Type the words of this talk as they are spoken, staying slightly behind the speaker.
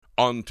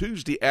On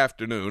Tuesday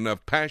afternoon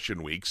of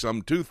Passion Week,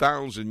 some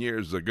 2,000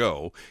 years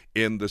ago,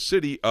 in the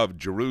city of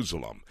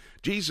Jerusalem,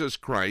 Jesus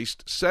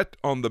Christ sat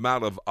on the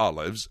Mount of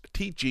Olives,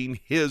 teaching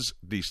his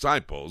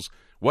disciples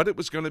what it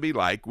was going to be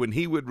like when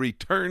he would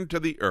return to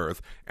the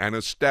earth and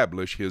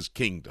establish his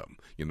kingdom.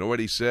 You know what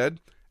he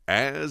said?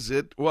 As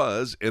it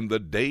was in the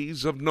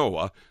days of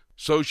Noah,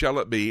 so shall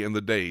it be in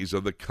the days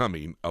of the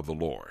coming of the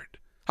Lord.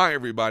 Hi,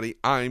 everybody.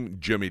 I'm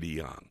Jimmy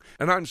DeYoung,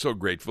 and I'm so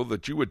grateful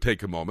that you would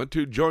take a moment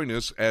to join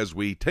us as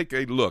we take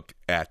a look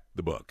at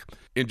the book.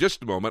 In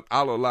just a moment,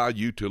 I'll allow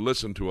you to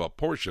listen to a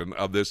portion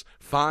of this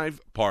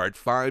 5-part,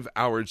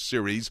 5-hour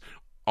series,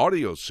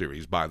 audio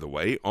series, by the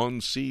way, on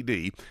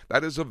CD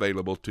that is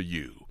available to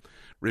you.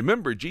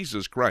 Remember,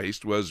 Jesus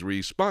Christ was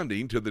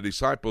responding to the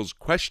disciples'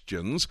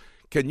 questions.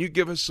 Can you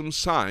give us some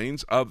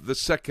signs of the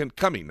second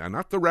coming? Now,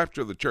 not the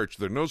rapture of the church.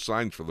 There are no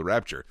signs for the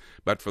rapture,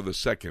 but for the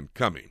second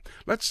coming.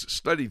 Let's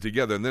study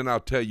together, and then I'll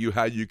tell you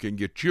how you can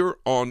get your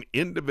own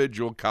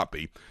individual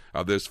copy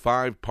of this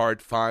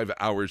 5-part,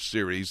 5-hour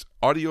series,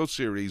 audio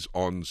series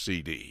on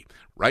CD.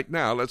 Right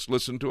now, let's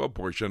listen to a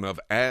portion of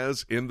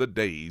As in the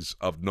Days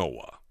of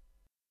Noah.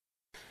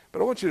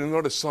 But I want you to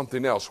notice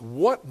something else.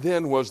 What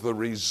then was the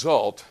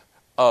result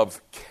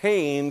of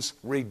Cain's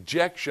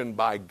rejection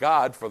by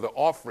God for the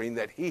offering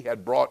that he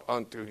had brought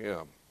unto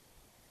him?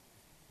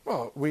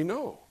 Well, we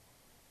know.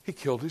 He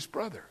killed his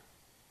brother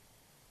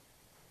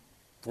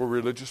for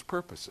religious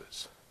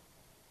purposes.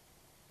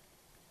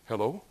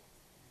 Hello?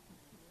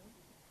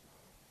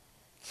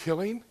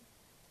 Killing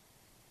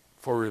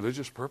for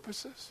religious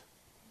purposes?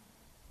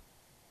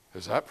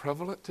 Is that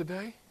prevalent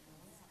today?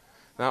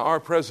 Now,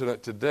 our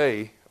president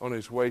today, on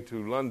his way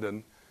to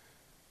London,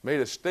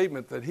 made a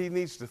statement that he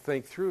needs to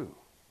think through.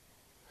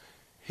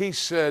 He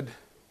said,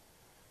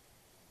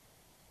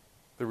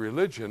 the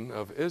religion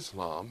of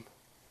Islam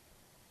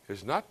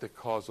is not the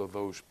cause of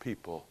those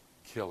people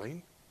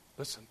killing.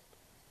 Listen,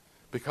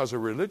 because a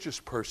religious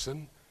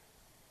person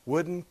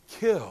wouldn't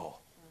kill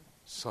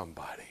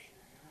somebody.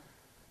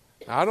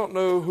 Now, I don't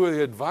know who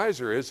the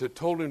advisor is that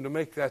told him to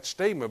make that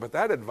statement, but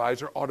that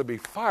advisor ought to be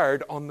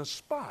fired on the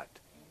spot.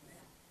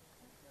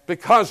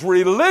 Because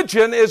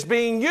religion is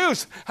being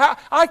used.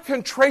 I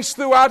can trace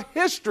throughout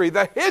history,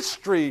 the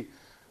history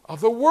of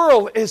the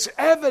world is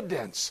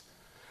evidence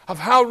of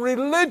how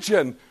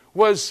religion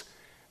was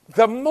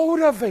the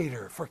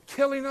motivator for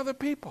killing other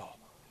people.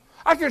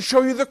 I can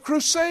show you the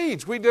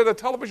Crusades. We did a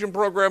television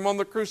program on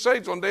the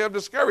Crusades on Day of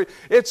Discovery.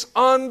 It's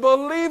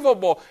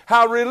unbelievable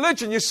how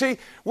religion, you see,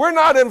 we're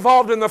not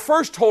involved in the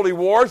first holy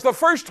wars. The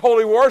first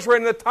holy wars were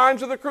in the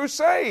times of the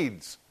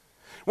Crusades,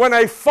 when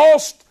a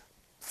false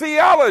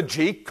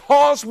theology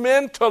caused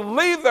men to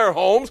leave their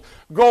homes,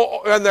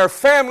 go and their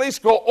families,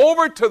 go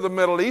over to the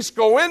Middle East,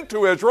 go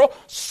into Israel,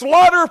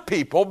 slaughter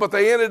people, but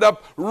they ended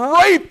up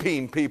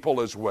raping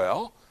people as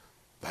well.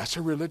 That's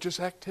a religious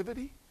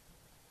activity.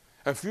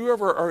 If you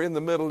ever are in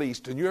the Middle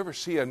East and you ever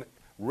see a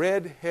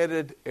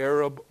red-headed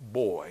Arab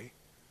boy,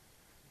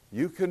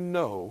 you can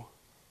know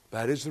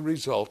that is the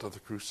result of the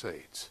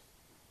Crusades.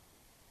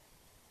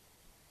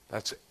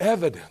 That's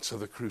evidence of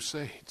the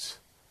Crusades.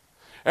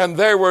 And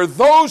there were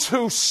those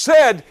who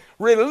said,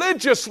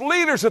 religious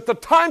leaders at the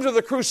times of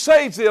the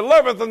Crusades, the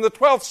 11th and the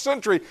 12th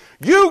century,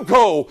 you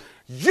go,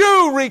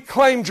 you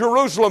reclaim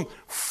Jerusalem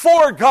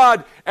for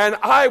God, and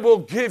I will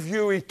give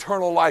you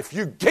eternal life.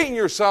 You gain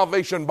your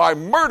salvation by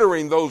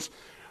murdering those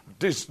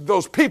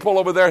people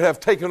over there that have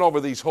taken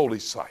over these holy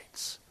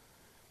sites.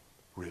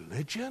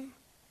 Religion?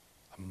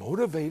 A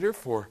motivator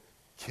for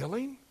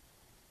killing?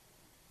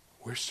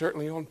 We're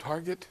certainly on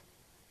target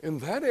in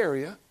that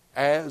area.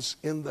 As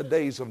in the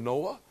days of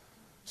Noah,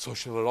 so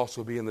shall it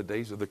also be in the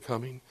days of the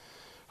coming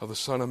of the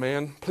Son of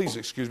Man. Please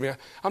excuse me.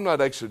 I'm not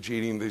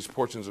exegeting these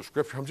portions of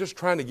Scripture. I'm just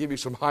trying to give you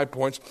some high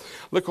points.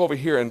 Look over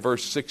here in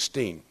verse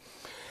 16.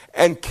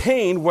 And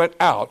Cain went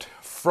out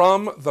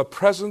from the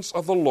presence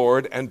of the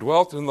Lord and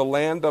dwelt in the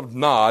land of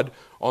Nod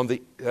on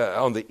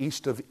the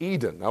east of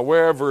Eden. Now,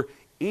 wherever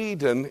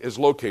Eden is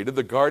located,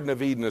 the Garden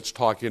of Eden it's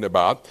talking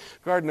about,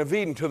 Garden of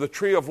Eden to the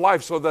tree of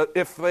life, so that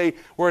if they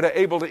were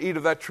able to eat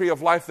of that tree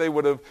of life, they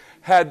would have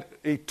had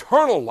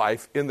eternal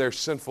life in their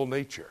sinful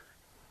nature.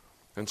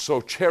 And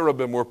so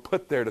cherubim were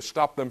put there to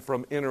stop them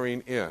from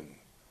entering in.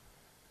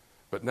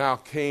 But now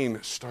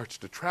Cain starts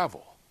to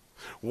travel.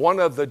 One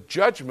of the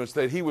judgments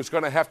that he was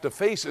going to have to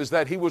face is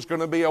that he was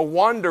going to be a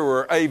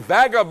wanderer, a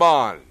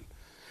vagabond,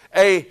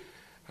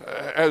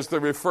 as they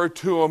refer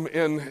to him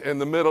in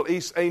the Middle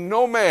East, a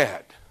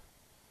nomad.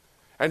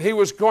 And he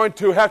was going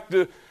to have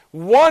to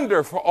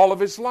wander for all of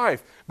his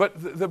life.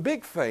 But the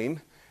big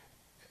thing,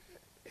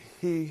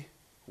 he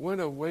went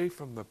away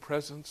from the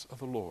presence of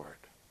the Lord.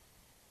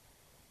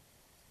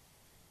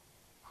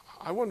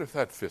 I wonder if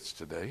that fits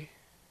today.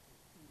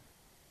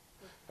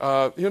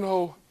 They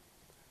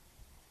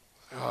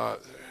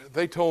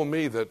told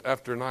me that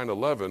after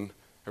 9/11,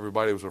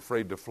 everybody was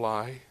afraid to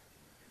fly.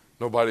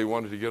 Nobody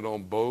wanted to get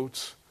on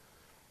boats.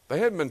 They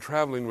hadn't been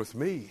traveling with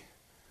me.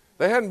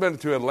 They hadn't been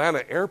to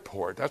Atlanta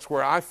Airport. That's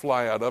where I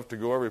fly out of to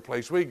go every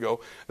place we go.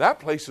 That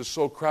place is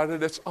so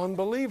crowded, it's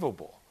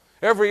unbelievable.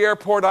 Every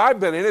airport I've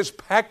been in is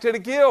packed to the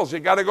gills. You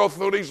got to go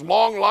through these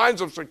long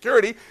lines of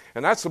security,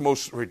 and that's the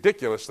most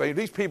ridiculous thing.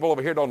 These people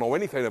over here don't know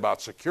anything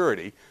about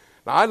security.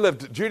 Now,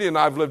 Judy and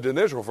I have lived in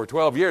Israel for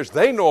 12 years.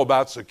 They know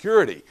about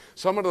security.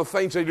 Some of the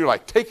things they do,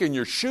 like taking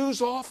your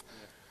shoes off,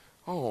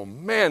 oh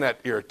man, that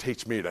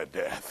irritates me to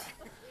death.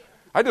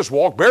 I just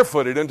walk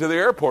barefooted into the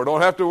airport.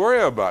 Don't have to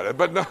worry about it.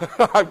 But no,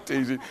 I'm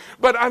teasing.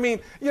 But I mean,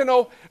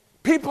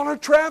 people are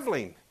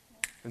traveling.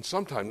 And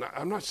sometimes,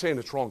 I'm not saying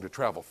it's wrong to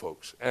travel,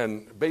 folks.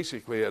 And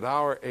basically, at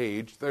our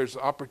age, there's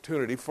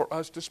opportunity for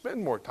us to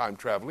spend more time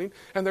traveling.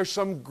 And there's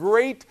some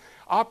great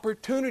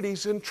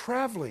opportunities in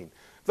traveling.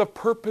 The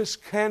purpose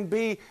can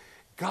be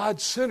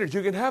God-centered.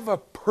 You can have a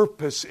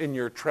purpose in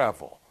your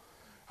travel.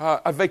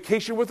 A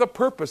vacation with a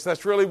purpose.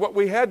 That's really what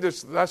we had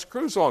this last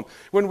cruise on.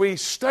 When we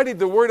studied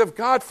the Word of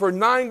God for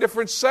 9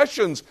 different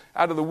sessions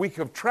out of the week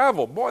of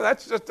travel. Boy,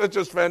 that's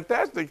just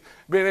fantastic,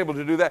 being able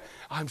to do that.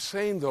 I'm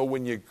saying, though,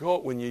 when you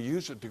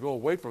use it to go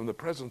away from the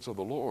presence of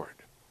the Lord,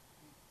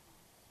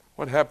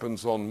 what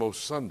happens on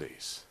most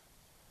Sundays?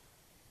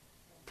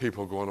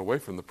 People going away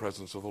from the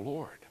presence of the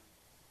Lord.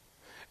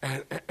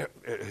 And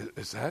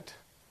is that?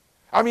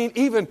 I mean,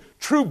 even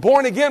true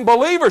born-again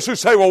believers who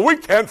say, well, we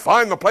can't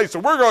find the place, so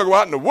we're going to go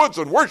out in the woods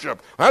and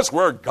worship. That's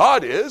where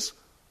God is.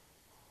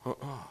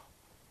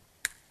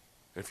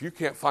 If you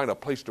can't find a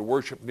place to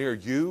worship near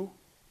you,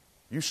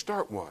 you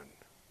start one.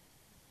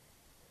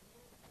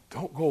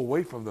 Don't go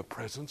away from the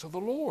presence of the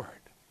Lord.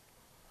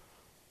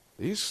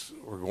 These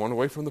were going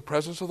away from the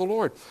presence of the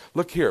Lord.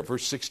 Look here,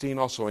 verse 16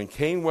 also. And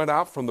Cain went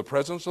out from the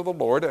presence of the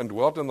Lord and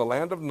dwelt in the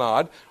land of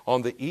Nod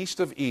on the east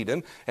of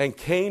Eden. And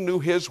Cain knew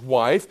his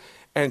wife,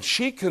 and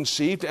she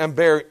conceived and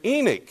bare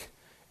Enoch.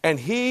 And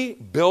he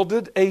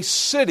builded a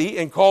city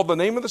and called the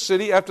name of the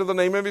city after the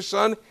name of his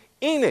son,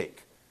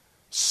 Enoch.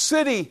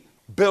 City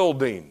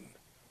building.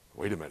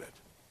 Wait a minute.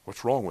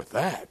 What's wrong with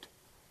that?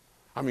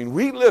 I mean,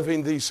 we live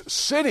in these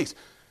cities.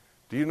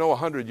 Do you know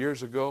 100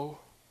 years ago?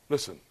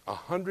 Listen,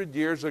 100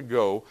 years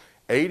ago,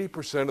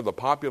 80% of the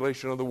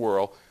population of the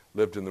world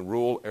lived in the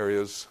rural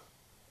areas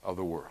of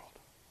the world.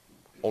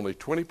 Only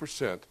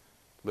 20%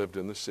 lived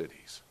in the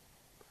cities.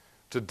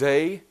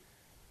 Today,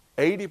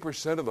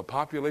 80% of the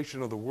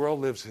population of the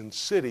world lives in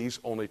cities.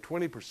 Only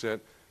 20%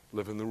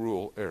 live in the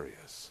rural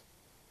areas.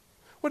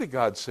 What did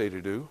God say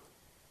to do?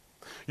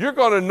 You're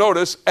going to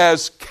notice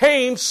as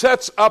Cain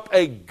sets up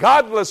a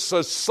godless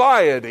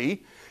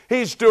society,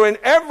 he's doing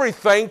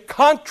everything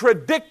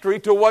contradictory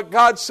to what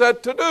God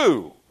said to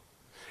do.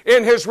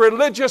 In his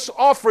religious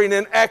offering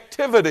and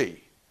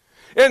activity,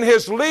 in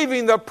his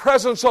leaving the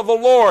presence of the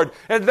Lord,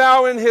 and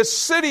now in his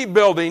city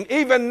building,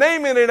 even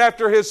naming it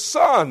after his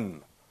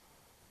son.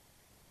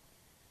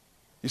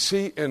 You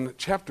see, in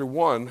chapter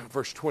 1,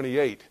 verse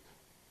 28,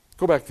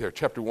 go back there,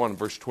 chapter 1,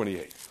 verse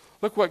 28.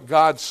 Look what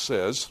God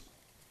says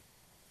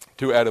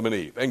to Adam and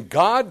Eve. And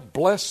God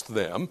blessed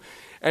them,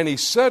 and he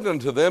said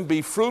unto them,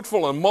 be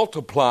fruitful and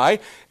multiply,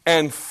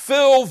 and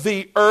fill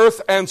the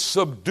earth and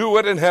subdue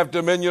it, and have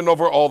dominion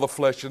over all the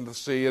flesh in the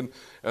sea,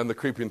 and the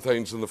creeping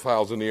things and the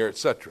fowls in the air,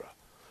 etc.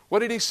 What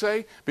did he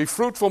say? Be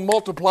fruitful,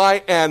 multiply,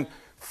 and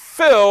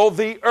fill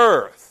the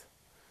earth.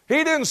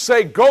 He didn't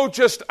say go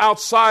just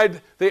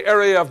outside the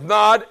area of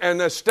Nod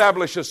and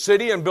establish a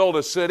city and build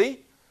a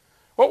city.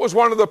 What was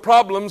one of the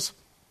problems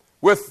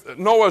with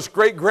Noah's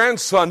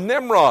great-grandson,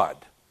 Nimrod?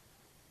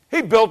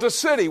 He built a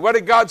city. What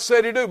did God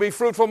say to do? Be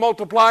fruitful,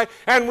 multiply,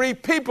 and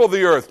repeople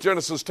the earth.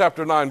 Genesis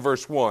chapter 9,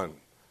 verse 1.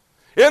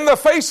 In the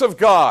face of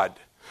God,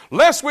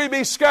 lest we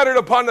be scattered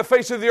upon the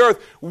face of the earth,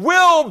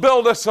 will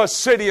build us a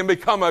city and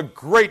become a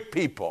great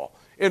people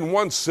in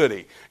one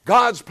city.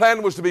 God's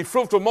plan was to be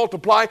fruitful,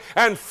 multiply,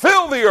 and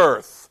fill the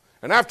earth.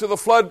 And after the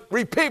flood,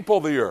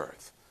 repeople the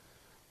earth.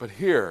 But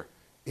here,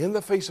 in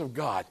the face of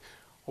God,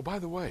 oh, by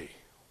the way,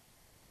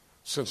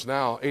 since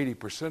now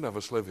 80% of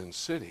us live in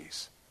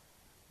cities,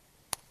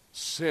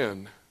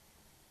 sin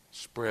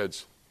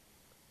spreads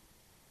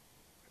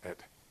at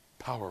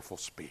powerful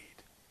speed.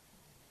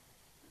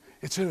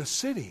 It's in a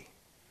city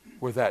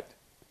where that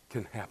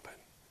can happen,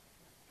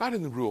 not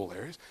in the rural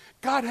areas.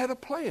 God had a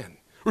plan.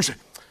 We say,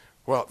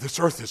 well, this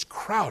earth is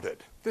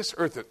crowded. This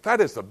earth,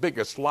 that is the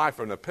biggest lie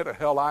from the pit of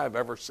hell I have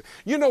ever seen.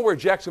 You know where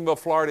Jacksonville,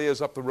 Florida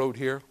is up the road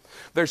here?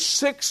 There's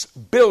 6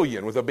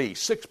 billion, with a B,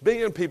 6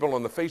 billion people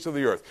on the face of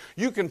the earth.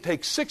 You can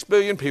take 6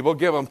 billion people,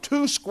 give them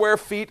 2 square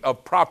feet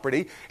of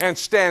property, and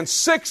stand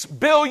 6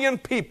 billion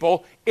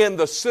people in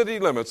the city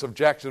limits of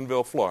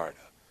Jacksonville, Florida.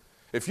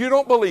 If you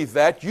don't believe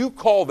that, you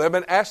call them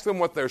and ask them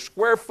what their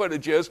square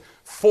footage is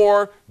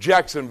for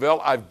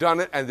Jacksonville. I've done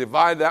it and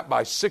divide that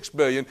by 6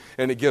 billion,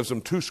 and it gives them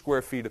 2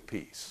 square feet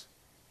apiece.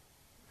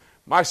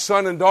 My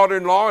son and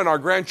daughter-in-law and our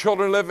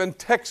grandchildren live in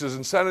Texas,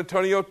 in San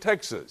Antonio,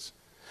 Texas.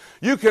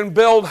 You can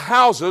build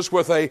houses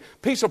with a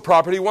piece of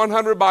property,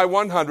 100 by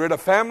 100, a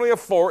family of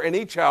 4 in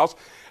each house.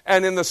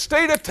 And in the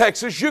state of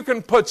Texas, you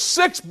can put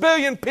 6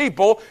 billion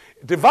people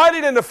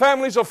divided into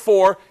families of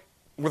 4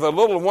 with a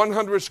little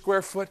 100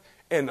 square foot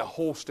in the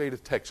whole state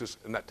of Texas,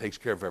 and that takes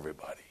care of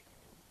everybody.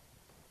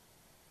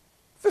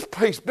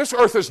 This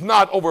earth is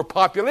not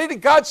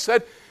overpopulated. God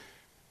said,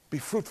 be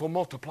fruitful,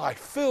 multiply,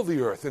 fill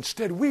the earth.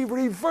 Instead, we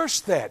reverse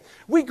that.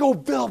 We go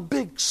build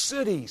big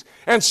cities.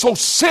 And so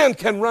sin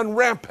can run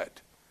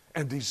rampant.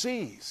 And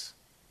disease,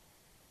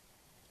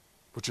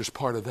 which is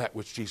part of that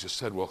which Jesus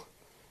said will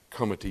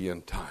come at the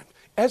end time.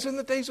 As in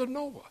the days of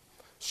Noah,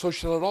 so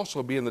shall it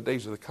also be in the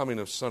days of the coming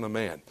of Son of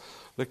Man.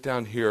 Look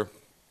down here,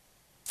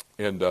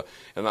 and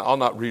I'll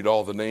not read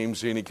all the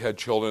names. Enoch had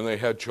children, they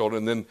had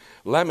children. Then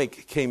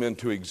Lamech came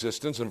into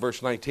existence in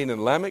verse 19,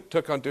 and Lamech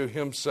took unto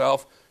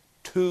himself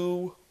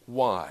 2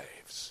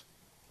 wives.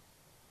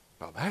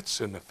 Now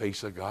that's in the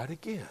face of God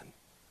again.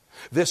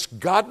 This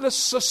godless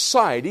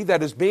society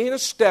that is being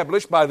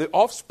established by the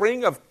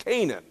offspring of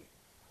Canaan,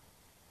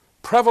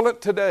 prevalent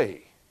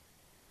today.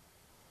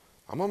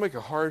 I'm going to make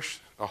a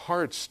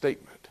hard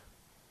statement.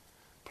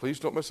 Please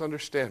don't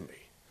misunderstand me.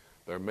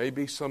 There may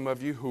be some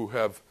of you who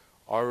have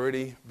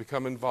already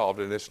become involved,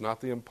 and it's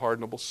not the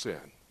unpardonable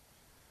sin.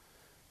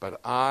 But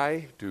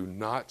I do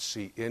not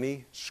see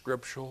any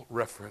scriptural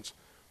reference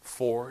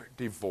for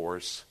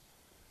divorce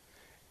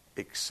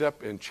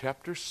except in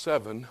chapter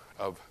 7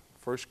 of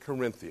 1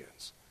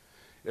 Corinthians.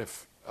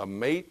 If a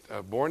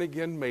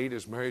born-again mate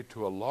is married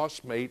to a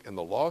lost mate and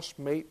the lost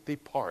mate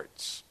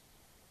departs,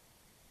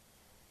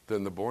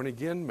 then the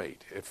born-again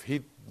mate, if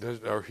he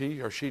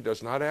or she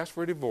does not ask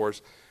for a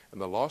divorce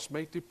and the lost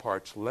mate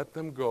departs, let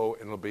them go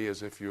and it'll be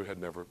as if you had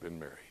never been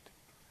married.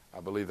 I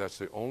believe that's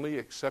the only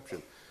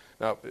exception.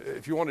 Now,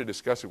 if you want to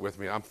discuss it with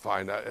me, I'm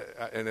fine.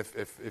 And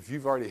if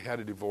you've already had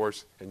a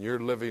divorce and you're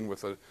living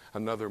with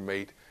another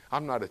mate,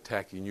 I'm not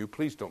attacking you.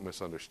 Please don't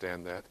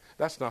misunderstand that.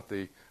 That's not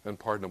the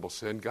unpardonable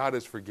sin. God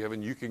is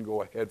forgiven. You can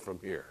go ahead from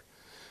here.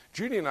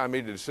 Judy and I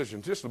made a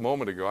decision just a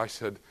moment ago. I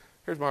said,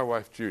 here's my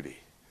wife, Judy.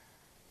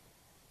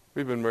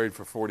 We've been married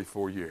for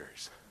 44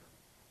 years.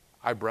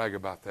 I brag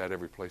about that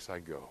every place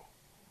I go.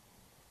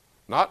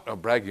 Not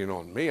bragging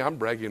on me. I'm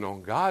bragging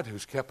on God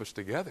who's kept us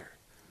together.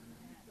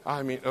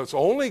 I mean, it's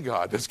only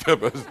God that's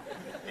kept us.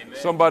 Amen.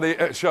 Somebody,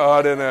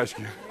 I didn't ask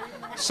you.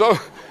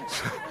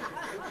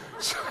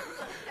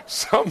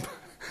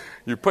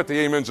 You put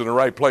the amens in the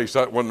right place.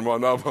 That wasn't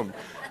one of them.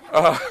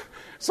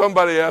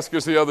 Somebody asked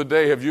us the other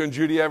day, have you and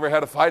Judy ever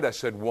had a fight? I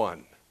said,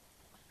 one.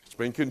 It's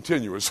been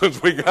continuous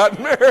since we got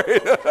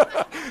married.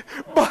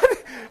 But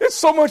it's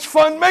so much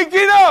fun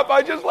making up.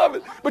 I just love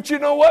it. But you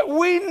know what?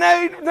 We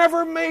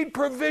never made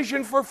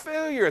provision for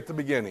failure at the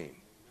beginning.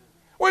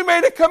 We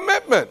made a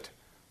commitment.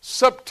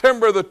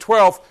 September the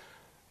 12th,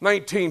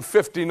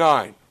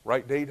 1959.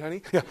 Right date,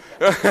 honey? Yeah.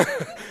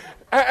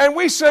 And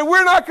we said,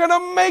 we're not going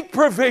to make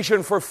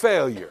provision for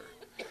failure.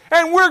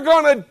 And we're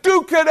going to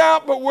duke it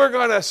out, but we're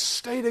going to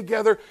stay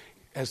together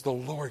as the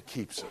Lord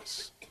keeps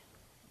us.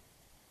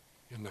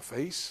 In the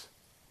face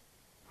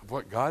of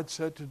what God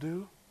said to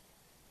do,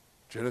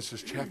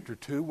 Genesis chapter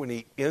 2, when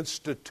He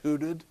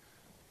instituted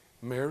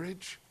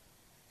marriage,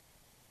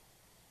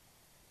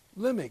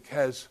 Lamech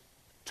has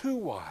 2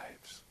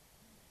 wives.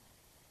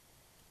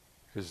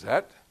 Is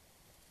that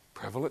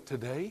prevalent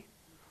today?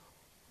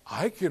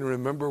 I can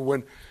remember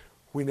when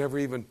we never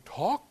even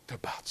talked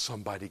about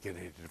somebody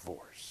getting a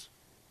divorce.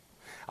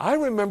 I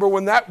remember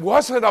when that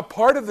wasn't a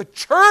part of the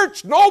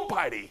church.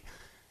 Nobody.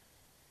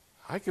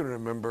 I can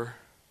remember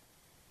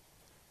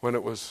when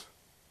it was,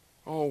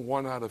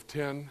 1 out of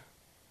 10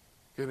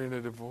 getting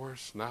a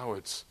divorce. Now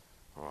it's,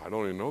 I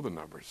don't even know the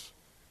numbers.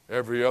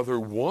 Every other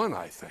one,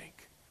 I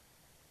think.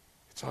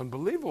 It's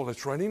unbelievable.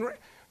 It's running.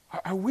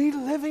 Are we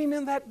living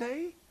in that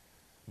day?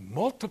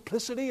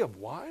 Multiplicity of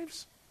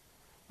wives?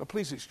 Now,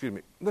 please excuse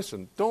me.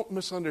 Listen, don't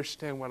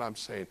misunderstand what I'm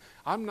saying.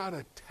 I'm not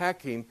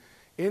attacking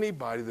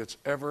anybody that's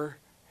ever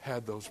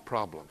had those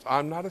problems.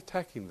 I'm not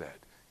attacking that.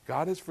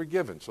 God is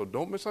forgiven, so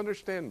don't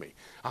misunderstand me.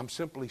 I'm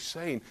simply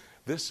saying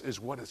this is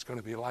what it's going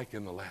to be like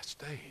in the last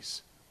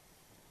days.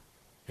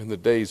 In the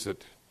days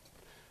that,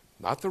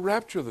 not the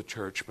rapture of the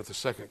church, but the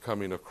second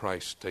coming of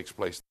Christ takes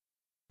place.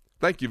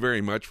 Thank you very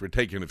much for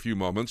taking a few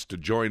moments to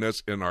join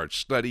us in our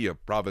study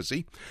of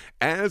prophecy.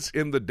 As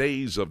in the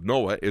days of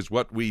Noah is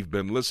what we've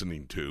been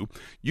listening to.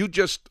 You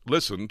just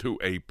listened to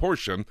a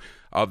portion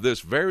of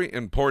this very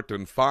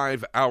important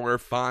 5-hour,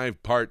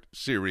 5-part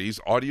series,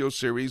 audio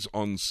series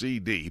on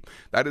CD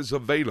that is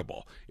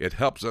available. It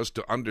helps us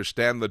to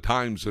understand the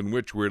times in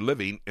which we're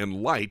living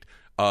in light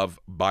of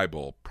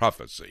Bible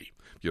prophecy.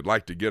 If you'd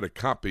like to get a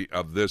copy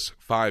of this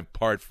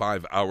 5-part,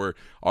 5-hour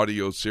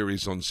audio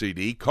series on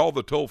CD, call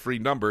the toll-free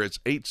number. It's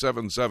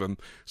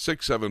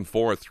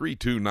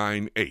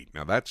 877-674-3298.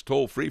 Now, that's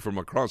toll-free from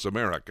across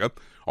America.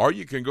 Or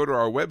you can go to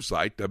our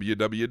website,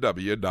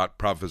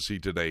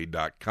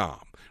 www.prophecytoday.com.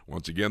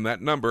 Once again,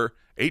 that number,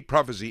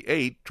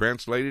 8Prophecy8,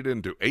 translated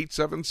into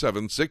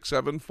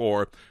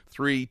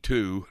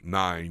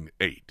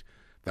 877-674-3298.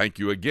 Thank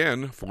you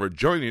again for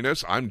joining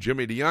us. I'm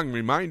Jimmy DeYoung,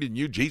 reminding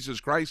you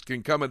Jesus Christ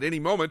can come at any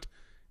moment.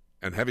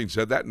 And having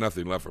said that,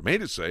 nothing left for me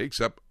to say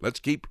except let's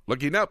keep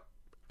looking up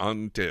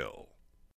until.